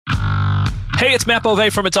Hey, it's Matt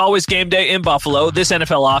Bove from It's Always Game Day in Buffalo. This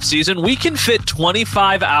NFL offseason, we can fit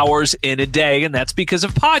 25 hours in a day, and that's because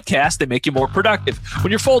of podcasts. They make you more productive.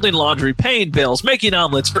 When you're folding laundry, paying bills, making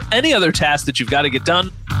omelets, or any other task that you've got to get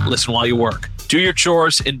done, listen while you work. Do your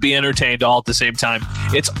chores and be entertained all at the same time.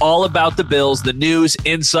 It's all about the Bills, the news,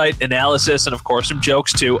 insight, analysis, and of course some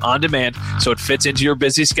jokes too, on demand, so it fits into your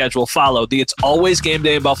busy schedule. Follow the It's Always Game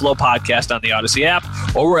Day in Buffalo podcast on the Odyssey app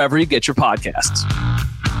or wherever you get your podcasts.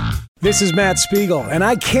 This is Matt Spiegel, and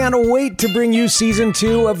I can't wait to bring you Season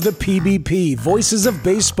 2 of the PBP, Voices of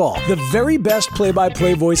Baseball. The very best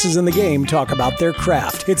play-by-play voices in the game talk about their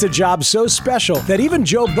craft. It's a job so special that even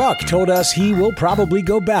Joe Buck told us he will probably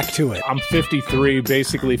go back to it. I'm 53,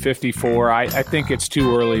 basically 54. I think it's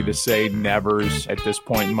too early to say nevers at this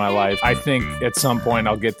point in my life. I think at some point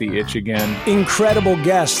I'll get the itch again. Incredible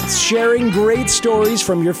guests sharing great stories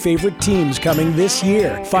from your favorite teams coming this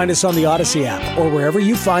year. Find us on the Odyssey app or wherever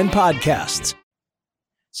you find podcasts.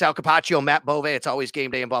 Sal Capaccio, Matt Bove. It's Always Game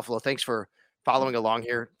Day in Buffalo. Thanks for following along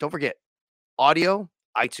here. Don't forget, audio,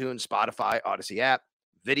 iTunes, Spotify, Odyssey app,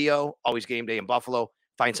 video, Always Game Day in Buffalo.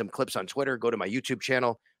 Find some clips on Twitter. Go to my YouTube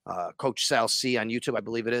channel, Coach Sal C on YouTube, I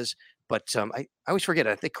believe it is. But I always forget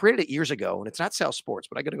it. They created it years ago, and it's not Sal Sports,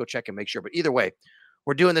 but I got to go check and make sure. But either way,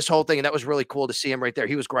 we're doing this whole thing, and that was really cool to see him right there.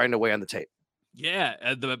 He was grinding away on the tape.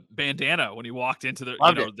 Yeah, the bandana when he walked into the,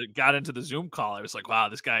 got into the Zoom call, I was like, wow,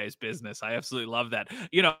 this guy is business. I absolutely love that.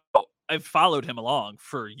 I've followed him along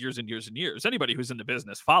for years and years and years. Anybody who's in the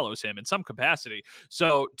business follows him in some capacity.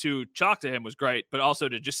 So to talk to him was great, but also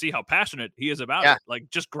to just see how passionate he is about it. Like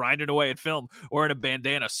just grinding away at film, wearing a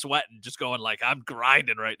bandana, sweating, just going like, I'm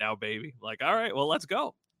grinding right now, baby. Like, all right, well, let's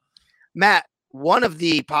go. Matt, one of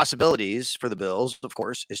the possibilities for the Bills, of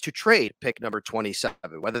course, is to trade pick number 27,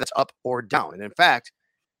 whether that's up or down. And in fact,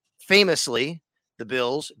 famously, the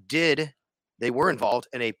Bills were involved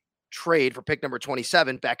in a trade for pick number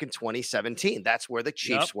 27 back in 2017. That's where the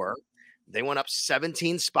Chiefs were. They went up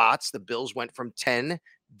 17 spots. The Bills went from 10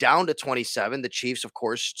 down to 27. The Chiefs, of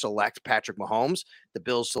course, select Patrick Mahomes. The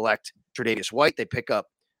Bills select Tre'Davious White. They pick up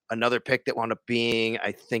another pick that wound up being,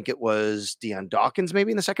 I think it was Deion Dawkins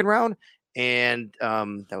maybe in the second round. And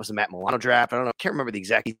that was the Matt Milano draft. I don't know. I can't remember the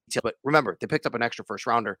exact detail, but remember, they picked up an extra first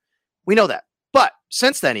rounder. We know that. But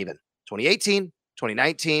since then, even 2018,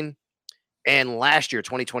 2019, and last year,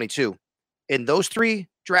 2022, in those three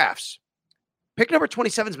drafts, pick number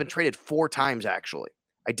 27 has been traded 4 times, actually.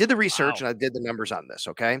 I did the research and I did the numbers on this,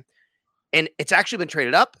 okay? And it's actually been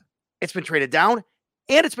traded up, it's been traded down,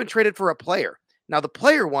 and it's been traded for a player. Now, the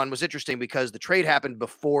player one was interesting because the trade happened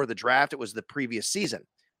before the draft. It was the previous season.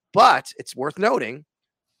 But it's worth noting,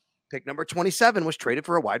 pick number 27 was traded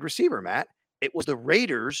for a wide receiver, Matt. It was the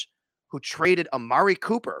Raiders who traded Amari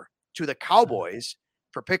Cooper to the Cowboys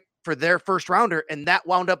for their first rounder, and that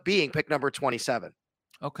wound up being pick number 27.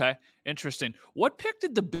 Okay, interesting. What pick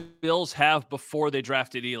did the Bills have before they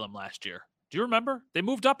drafted Elam last year? Do you remember? They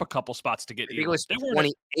moved up a couple spots to get I think it was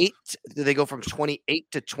 28. Did they go from 28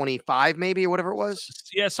 to 25 maybe or whatever it was?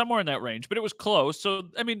 Yeah, somewhere in that range, but it was close. So,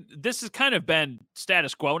 I mean, this has kind of been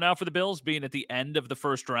status quo now for the Bills being at the end of the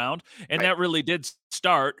first round, and that really did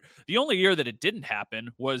start. The only year that it didn't happen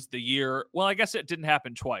was the year, well, I guess it didn't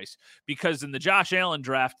happen twice because in the Josh Allen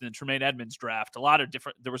draft and the Tremaine Edmonds draft,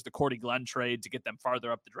 there was the Cordy Glenn trade to get them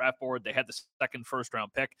farther up the draft board. They had the second first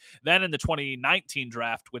round pick. Then in the 2019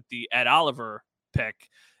 draft with the Ed Oliver pick,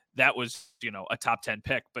 that was, a top 10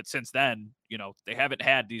 pick. But since then, they haven't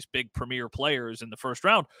had these big premier players in the first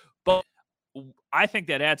round. But I think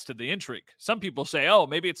that adds to the intrigue. Some people say, oh,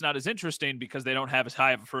 maybe it's not as interesting because they don't have as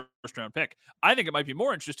high of a first round pick. I think it might be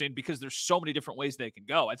more interesting because there's so many different ways they can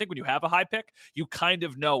go. I think when you have a high pick, you kind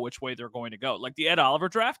of know which way they're going to go. Like the Ed Oliver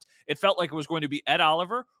draft, it felt like it was going to be Ed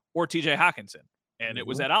Oliver or TJ Hockenson, and it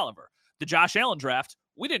was Ed Oliver. The Josh Allen draft,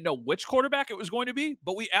 we didn't know which quarterback it was going to be,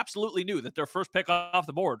 but we absolutely knew that their first pick off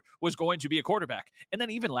the board was going to be a quarterback. And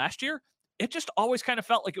then even last year, it just always kind of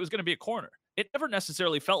felt like it was going to be a corner. It never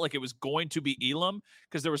necessarily felt like it was going to be Elam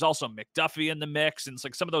because there was also McDuffie in the mix and it's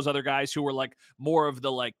like some of those other guys who were like more of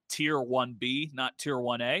the like tier 1B, not tier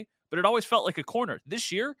 1A, but it always felt like a corner.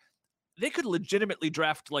 This year, they could legitimately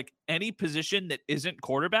draft like any position that isn't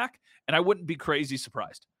quarterback, and I wouldn't be crazy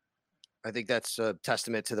surprised. I think that's a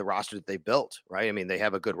testament to the roster that they built, right? I mean, they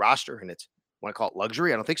have a good roster, and it's, want to call it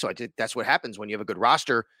luxury? I don't think so. I think that's what happens when you have a good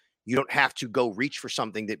roster. You don't have to go reach for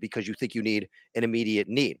something that because you think you need an immediate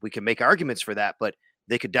need. We can make arguments for that, but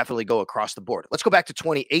they could definitely go across the board. Let's go back to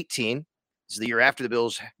 2018. This is the year after the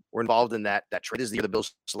Bills were involved in that trade. This is the year the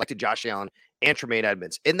Bills selected Josh Allen and Tremaine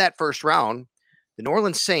Edmonds. In that first round, the New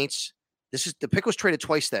Orleans Saints, the pick was traded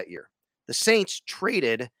twice that year. The Saints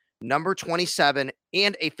traded number 27,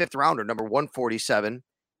 and a fifth rounder, number 147,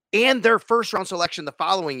 and their first round selection the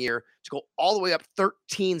following year to go all the way up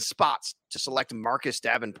 13 spots to select Marcus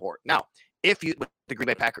Davenport. Now, if you, with the Green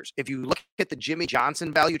Bay Packers, if you look at the Jimmy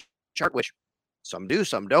Johnson value chart, which some do,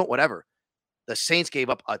 some don't, whatever, the Saints gave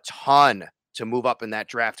up a ton to move up in that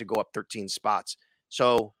draft to go up 13 spots.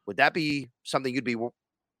 So would that be something you'd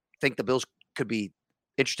think the Bills could be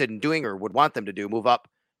interested in doing or would want them to do, move up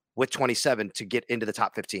with 27 to get into the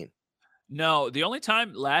top 15? No, the only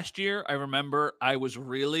time last year I remember I was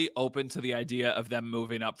really open to the idea of them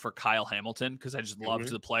moving up for Kyle Hamilton because I just loved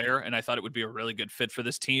the player and I thought it would be a really good fit for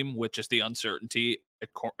this team with just the uncertainty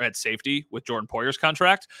at safety with Jordan Poyer's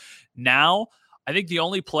contract. Now, I think the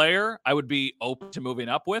only player I would be open to moving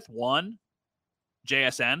up with, one,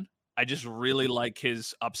 JSN. I just really like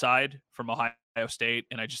his upside from Ohio State,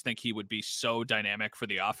 and I just think he would be so dynamic for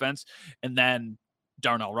the offense. And then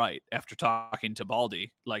Darnell Wright, after talking to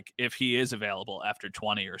Baldy, like if he is available after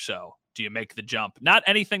 20 or so, do you make the jump? Not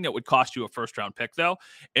anything that would cost you a first round pick, though,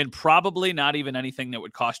 and probably not even anything that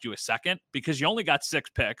would cost you a second because you only got 6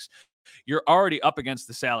 picks. You're already up against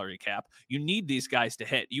the salary cap. You need these guys to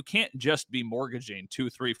hit. You can't just be mortgaging 2,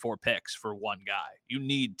 3, 4 picks for one guy. You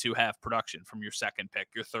need to have production from your second pick,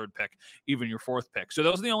 your third pick, even your fourth pick. So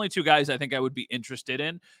those are the only 2 guys I think I would be interested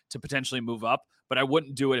in to potentially move up, but I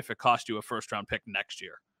wouldn't do it if it cost you a first round pick next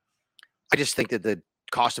year. I just think that the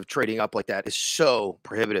cost of trading up like that is so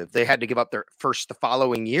prohibitive. They had to give up their first the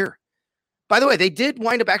following year. By the way, they did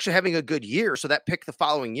wind up actually having a good year. So that pick the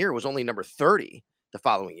following year was only number 30 the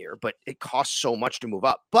following year, but it costs so much to move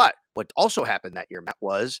up. But what also happened that year, Matt,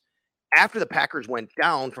 was after the Packers went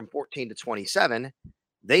down from 14 to 27,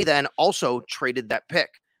 they then also traded that pick.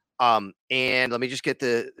 And let me just get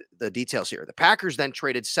the details here. The Packers then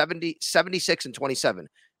traded 76 and 27,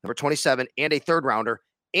 number 27, and a third rounder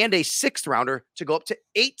and a sixth rounder to go up to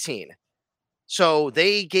 18. So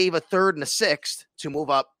they gave a third and a sixth to move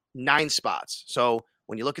up 9 spots. So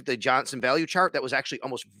when you look at the Johnson value chart, that was actually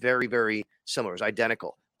almost very, very similar. It was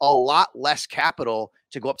identical. A lot less capital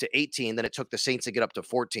to go up to 18 than it took the Saints to get up to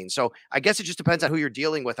 14. So I guess it just depends on who you're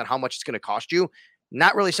dealing with and how much it's going to cost you.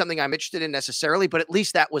 Not really something I'm interested in necessarily, but at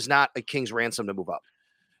least that was not a king's ransom to move up.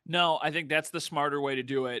 No, I think that's the smarter way to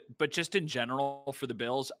do it. But just in general for the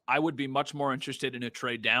Bills, I would be much more interested in a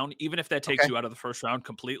trade down, even if that takes you out of the first round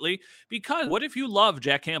completely. Because what if you love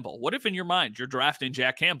Jack Campbell? What if in your mind you're drafting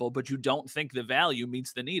Jack Campbell, but you don't think the value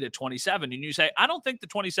meets the need at 27? And you say, I don't think the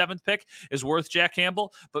 27th pick is worth Jack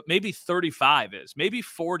Campbell, but maybe 35 is, maybe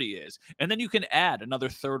 40 is. And then you can add another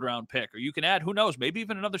third round pick, or you can add, who knows, maybe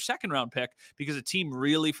even another second round pick because a team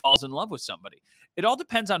really falls in love with somebody. It all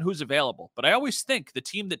depends on who's available. But I always think the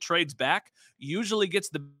team that trades back usually gets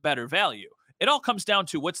the better value. It all comes down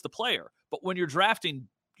to what's the player. But when you're drafting,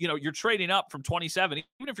 you're trading up from 27,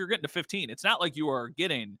 even if you're getting to 15, it's not like you are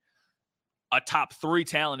getting a top 3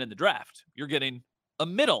 talent in the draft. You're getting a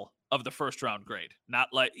middle of the first round grade. Not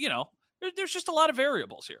like, there's just a lot of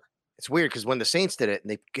variables here. It's weird because when the Saints did it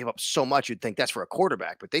and they gave up so much, you'd think that's for a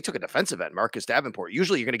quarterback, but they took a defensive end, Marcus Davenport.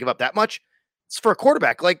 Usually you're going to give up that much. It's for a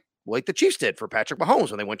quarterback like the Chiefs did for Patrick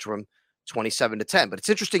Mahomes when they went from 27 to 10. But it's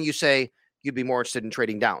interesting you say you'd be more interested in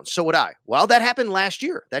trading down. So would I. Well, that happened last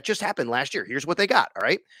year. That just happened last year. Here's what they got. All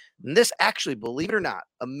right. And this actually, believe it or not,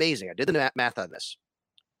 amazing. I did the math on this.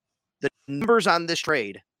 The numbers on this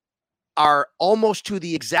trade are almost to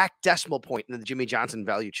the exact decimal point in the Jimmy Johnson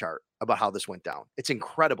value chart about how this went down. It's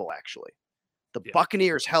incredible, actually. The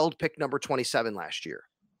Buccaneers held pick number 27 last year.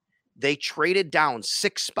 They traded down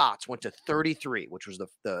 6 spots, went to 33, which was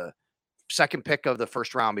the second pick of the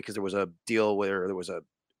first round because there was a deal where there was a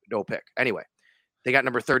no pick. Anyway, they got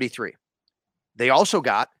number 33. They also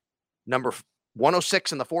got number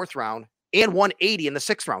 106 in the fourth round and 180 in the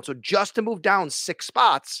sixth round. So just to move down 6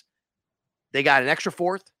 spots, they got an extra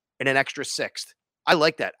fourth and an extra sixth. I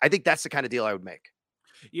like that. I think that's the kind of deal I would make.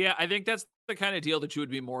 Yeah, I think that's the kind of deal that you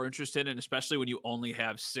would be more interested in, especially when you only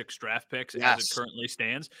have 6 draft picks as it currently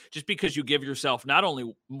stands, just because you give yourself not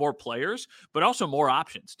only more players, but also more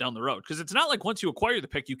options down the road. Because it's not like once you acquire the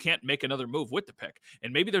pick, you can't make another move with the pick.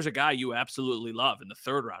 And maybe there's a guy you absolutely love in the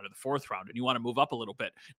third round or the fourth round, and you want to move up a little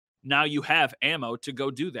bit. Now you have ammo to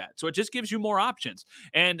go do that. So it just gives you more options.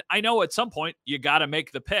 And I know at some point you got to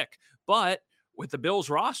make the pick, but with the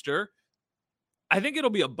Bills roster, I think it'll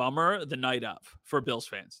be a bummer the night of for Bills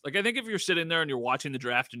fans. Like, I think if you're sitting there and you're watching the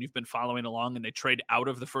draft and you've been following along and they trade out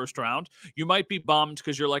of the first round, you might be bummed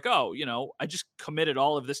because you're like, oh, I just committed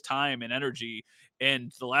all of this time and energy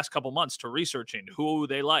in the last couple months to researching who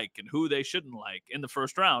they like and who they shouldn't like in the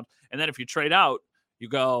first round. And then if you trade out, you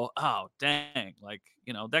go, oh, dang,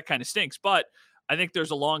 that kind of stinks. But I think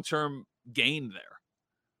there's a long-term gain there.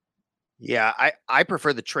 Yeah, I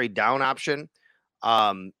prefer the trade down option.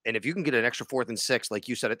 And if you can get an extra 4th and 6, like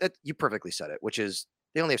you said it, you perfectly said it, which is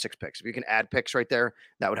they only have 6 picks. If you can add picks right there,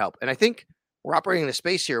 that would help. And I think we're operating in a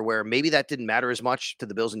space here where maybe that didn't matter as much to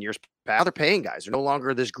the Bills in years past. They're paying guys. They're no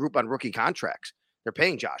longer this group on rookie contracts. They're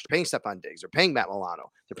paying Josh. They're paying Stephon Diggs. They're paying Matt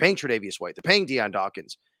Milano. They're paying Tre'Davious White. They're paying Deion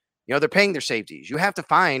Dawkins. They're paying their safeties. You have to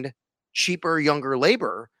find cheaper, younger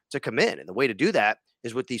labor to come in. And the way to do that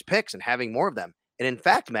is with these picks and having more of them. And in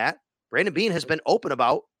fact, Matt, Brandon Beane has been open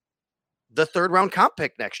about the 3rd round comp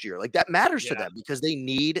pick next year. Like that matters to them because they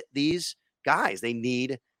need these guys. They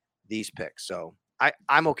need these picks. So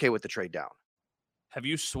I'm okay with the trade down. Have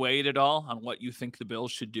you swayed at all on what you think the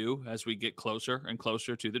Bills should do as we get closer and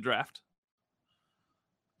closer to the draft?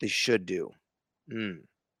 They should do.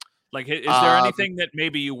 Like, is there anything that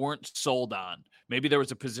maybe you weren't sold on? Maybe there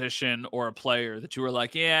was a position or a player that you were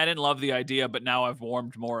like, yeah, I didn't love the idea, but now I've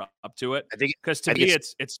warmed more up to it. I think because to me,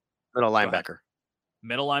 it's middle linebacker.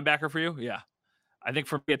 Middle linebacker for you? Yeah. I think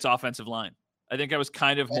for me, it's offensive line. I think I was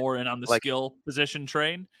kind of more in on the skill position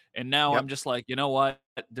train. And now I'm just like, you know what?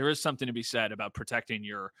 There is something to be said about protecting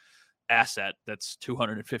your asset that's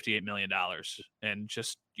 $258 million and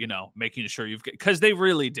just, making sure because they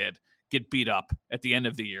really did get beat up at the end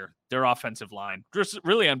of the year. Their offensive line, just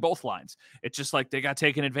really on both lines. It's just like they got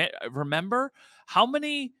taken advantage. Remember how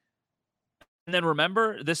many? And then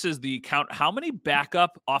remember, this is the count. How many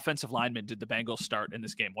backup offensive linemen did the Bengals start in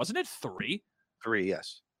this game? Wasn't it 3? 3,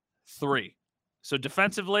 yes. 3. So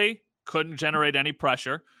defensively, couldn't generate any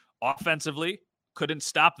pressure. Offensively, couldn't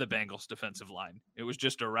stop the Bengals defensive line. It was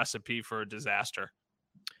just a recipe for a disaster.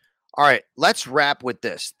 All right, let's wrap with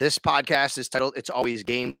this. This podcast is titled, It's Always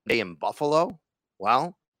Game Day in Buffalo.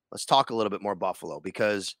 Well, let's talk a little bit more Buffalo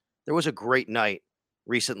because there was a great night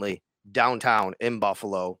recently downtown in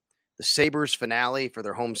Buffalo. The Sabres finale for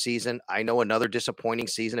their home season. I know another disappointing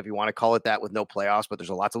season, if you want to call it that, with no playoffs, but there's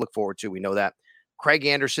a lot to look forward to. We know that. Craig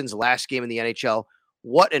Anderson's last game in the NHL.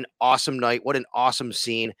 What an awesome night. What an awesome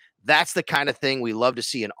scene. That's the kind of thing we love to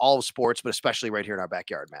see in all of sports, but especially right here in our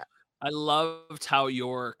backyard, Matt. I loved how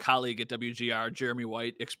your colleague at WGR, Jeremy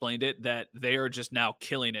White, explained it, that they are just now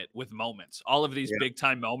killing it with moments. All of these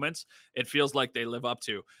big-time moments, it feels like they live up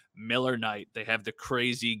to. Miller night, they have the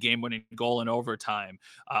crazy game-winning goal in overtime.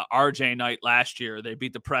 RJ night last year, they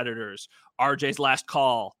beat the Predators. RJ's last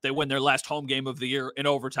call, they win their last home game of the year in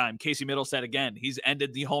overtime. Casey Middleset again, he's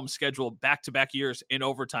ended the home schedule back-to-back years in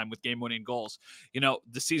overtime with game-winning goals.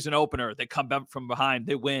 The season opener, they come back from behind,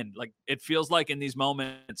 they win. Like, it feels like in these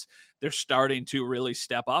moments, they're starting to really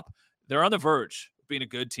step up. They're on the verge of being a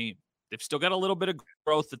good team. They've still got a little bit of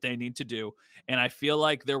growth that they need to do. And I feel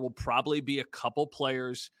like there will probably be a couple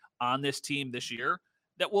players on this team this year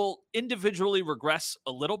that will individually regress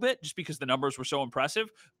a little bit just because the numbers were so impressive.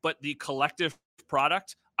 But the collective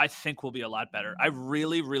product, I think, will be a lot better. I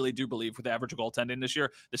really, really do believe with average goaltending this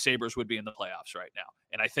year, the Sabres would be in the playoffs right now.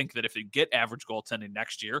 And I think that if you get average goaltending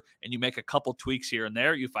next year and you make a couple tweaks here and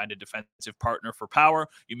there, you find a defensive partner for power,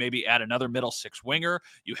 you maybe add another middle 6 winger,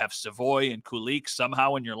 you have Savoy and Kulik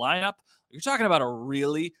somehow in your lineup. You're talking about a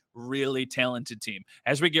really, really talented team.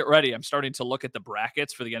 As we get ready, I'm starting to look at the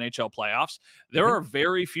brackets for the NHL playoffs. There are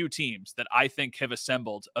very few teams that I think have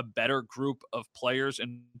assembled a better group of players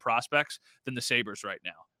and prospects than the Sabres right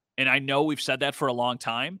now. And I know we've said that for a long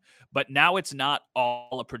time, but now it's not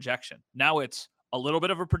all a projection. Now it's a little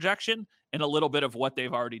bit of a projection and a little bit of what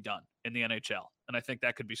they've already done in the NHL. And I think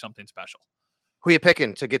that could be something special. Who are you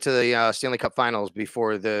picking to get to the Stanley Cup Finals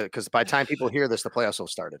because by the time people hear this, the playoffs will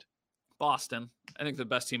have started? Boston. I think the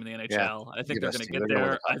best team in the NHL. Yeah, I think they're going to get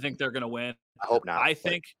there. I think they're going to win. I hope not. I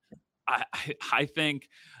think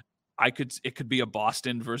it could be a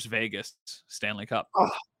Boston versus Vegas Stanley Cup. Oh,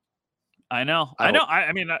 I know.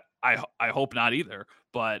 I mean, I hope not either,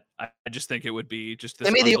 but I just think it would be just this.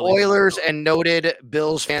 Give me the Oilers and noted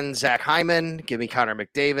Bills fan Zach Hyman. Give me Connor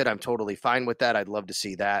McDavid. I'm totally fine with that. I'd love to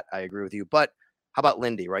see that. I agree with you. But how about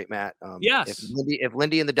Lindy, right, Matt? Yes. If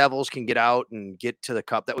Lindy and the Devils can get out and get to the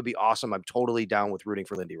Cup, that would be awesome. I'm totally down with rooting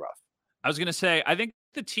for Lindy Ruff. I was going to say, I think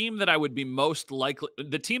the team that I would be most likely,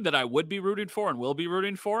 the team that I would be rooting for and will be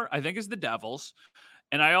rooting for, I think is the Devils.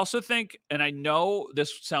 And I also think, and I know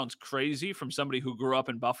this sounds crazy from somebody who grew up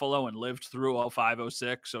in Buffalo and lived through 05,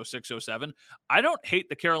 06, 06, 07. I don't hate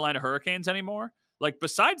the Carolina Hurricanes anymore. Like,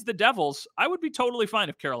 besides the Devils, I would be totally fine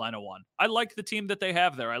if Carolina won. I like the team that they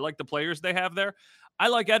have there. I like the players they have there. I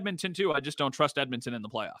like Edmonton, too. I just don't trust Edmonton in the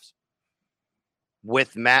playoffs.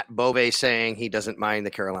 With Matt Bove saying he doesn't mind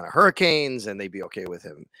the Carolina Hurricanes and they'd be okay with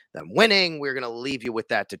them winning, we're going to leave you with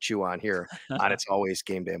that to chew on here on It's Always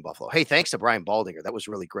Game Day in Buffalo. Hey, thanks to Brian Baldinger. That was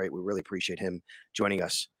really great. We really appreciate him joining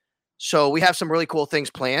us So we have some really cool things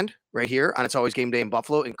planned right here on It's Always Game Day in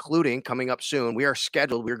Buffalo, including coming up soon. We're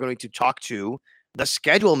going to talk to the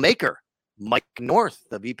schedule maker, Mike North,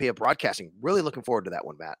 the VP of Broadcasting. Really looking forward to that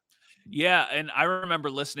one, Matt. Yeah, and I remember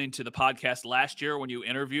listening to the podcast last year when you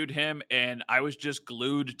interviewed him, and I was just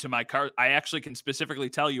glued to my car. I actually can specifically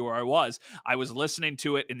tell you where I was. I was listening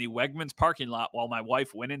to it in the Wegmans parking lot while my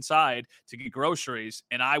wife went inside to get groceries,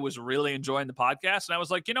 and I was really enjoying the podcast. And I was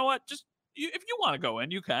like, you know what? Just if you want to go in,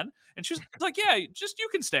 you can. And she's like, yeah, just you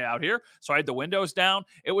can stay out here. So I had the windows down.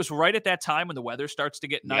 It was right at that time when the weather starts to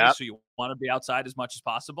get nice, so you want to be outside as much as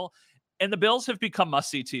possible. And the Bills have become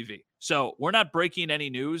must-see TV. So we're not breaking any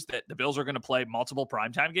news that the Bills are going to play multiple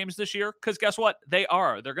primetime games this year, because guess what? They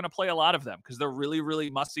are. They're going to play a lot of them because they're really, really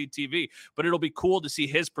must-see TV. But it'll be cool to see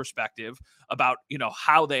his perspective about,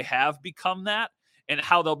 how they have become that and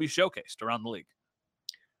how they'll be showcased around the league.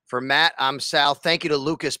 For Matt, I'm Sal. Thank you to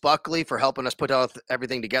Lucas Buckley for helping us put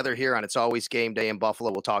everything together here on It's Always Game Day in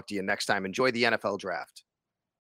Buffalo. We'll talk to you next time. Enjoy the NFL draft.